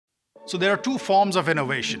So there are two forms of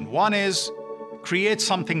innovation. One is create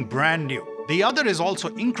something brand new. The other is also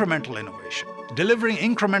incremental innovation. Delivering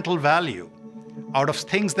incremental value out of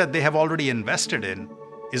things that they have already invested in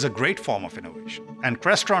is a great form of innovation. And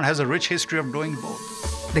Crestron has a rich history of doing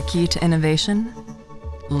both. The key to innovation?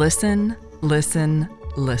 Listen, listen,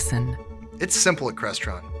 listen. It's simple at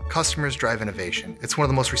Crestron. Customers drive innovation. It's one of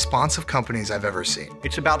the most responsive companies I've ever seen.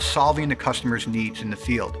 It's about solving the customer's needs in the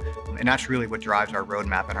field, and that's really what drives our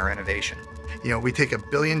roadmap and our innovation. You know, we take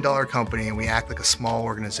 $1 billion company and we act like a small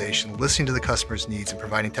organization, listening to the customer's needs and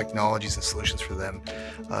providing technologies and solutions for them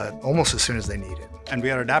almost as soon as they need it. And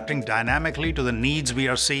we are adapting dynamically to the needs we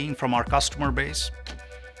are seeing from our customer base.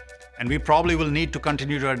 And we probably will need to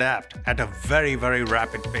continue to adapt at a very, very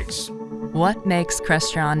rapid pace. What makes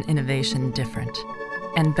Crestron Innovation different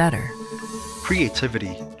and better?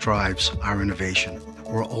 Creativity drives our innovation.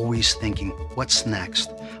 We're always thinking, what's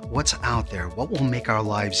next? What's out there? What will make our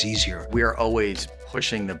lives easier? We are always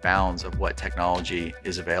pushing the bounds of what technology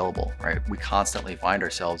is available, right? We constantly find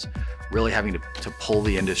ourselves really having to pull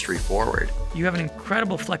the industry forward. You have an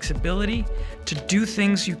incredible flexibility to do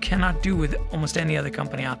things you cannot do with almost any other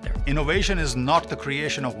company out there. Innovation is not the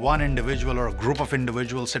creation of one individual or a group of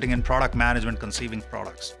individuals sitting in product management conceiving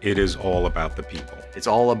products. It is all about the people. It's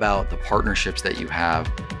all about the partnerships that you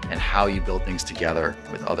have and how you build things together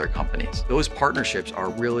with other companies. Those partnerships are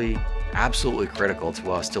really absolutely critical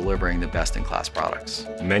to us delivering the best-in-class products.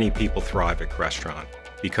 Many people thrive at Crestron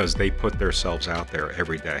because they put themselves out there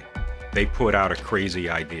every day. They put out a crazy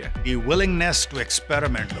idea. The willingness to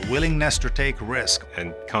experiment, the willingness to take risk.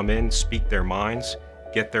 And come in, speak their minds,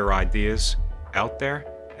 get their ideas out there,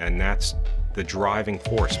 and that's the driving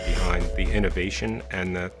force behind the innovation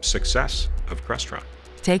and the success of Crestron.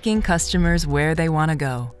 Taking customers where they want to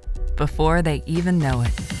go before they even know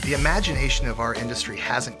it. The imagination of our industry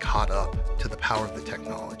hasn't caught up to the power of the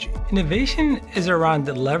technology. Innovation is around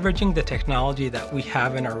leveraging the technology that we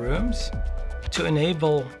have in our rooms to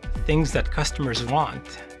enable things that customers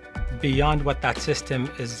want beyond what that system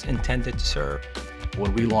is intended to serve.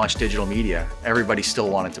 When we launched digital media, everybody still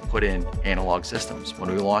wanted to put in analog systems. When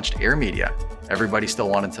we launched air media, everybody still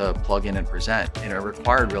wanted to plug in and present. And it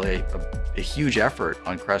required really a huge effort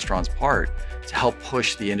on Crestron's part to help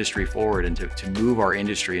push the industry forward and to move our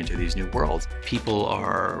industry into these new worlds. People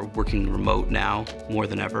are working remote now more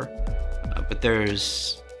than ever, but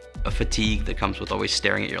there's a fatigue that comes with always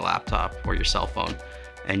staring at your laptop or your cell phone.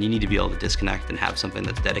 And you need to be able to disconnect and have something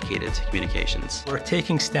that's dedicated to communications. We're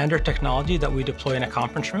taking standard technology that we deploy in a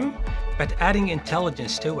conference room, but adding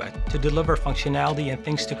intelligence to it to deliver functionality and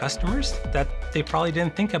things to customers that they probably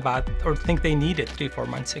didn't think about or think they needed 3-4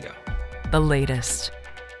 months ago. The latest.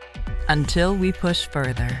 Until we push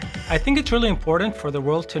further. I think it's really important for the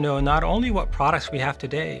world to know not only what products we have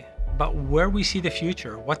today, but where we see the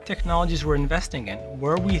future, what technologies we're investing in,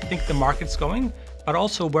 where we think the market's going, but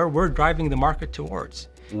also where we're driving the market towards.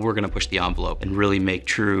 We're going to push the envelope and really make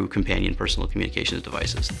true companion personal communications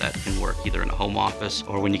devices that can work either in a home office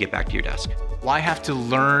or when you get back to your desk. Why have to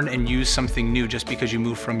learn and use something new just because you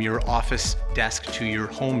move from your office desk to your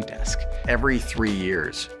home desk? Every 3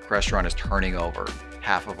 years, Crestron is turning over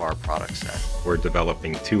half of our product set. We're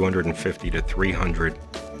developing 250 to 300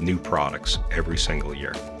 new products every single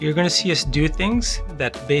year. You're going to see us do things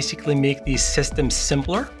that basically make these systems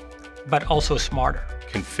simpler, but also smarter.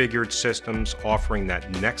 Configured systems offering that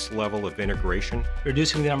next level of integration.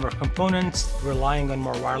 Reducing the number of components, relying on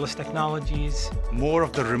more wireless technologies. More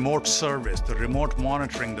of the remote service, the remote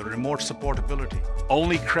monitoring, the remote supportability.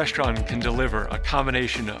 Only Crestron can deliver a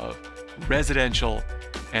combination of residential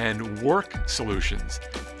and work solutions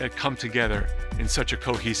that come together in such a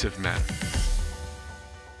cohesive manner.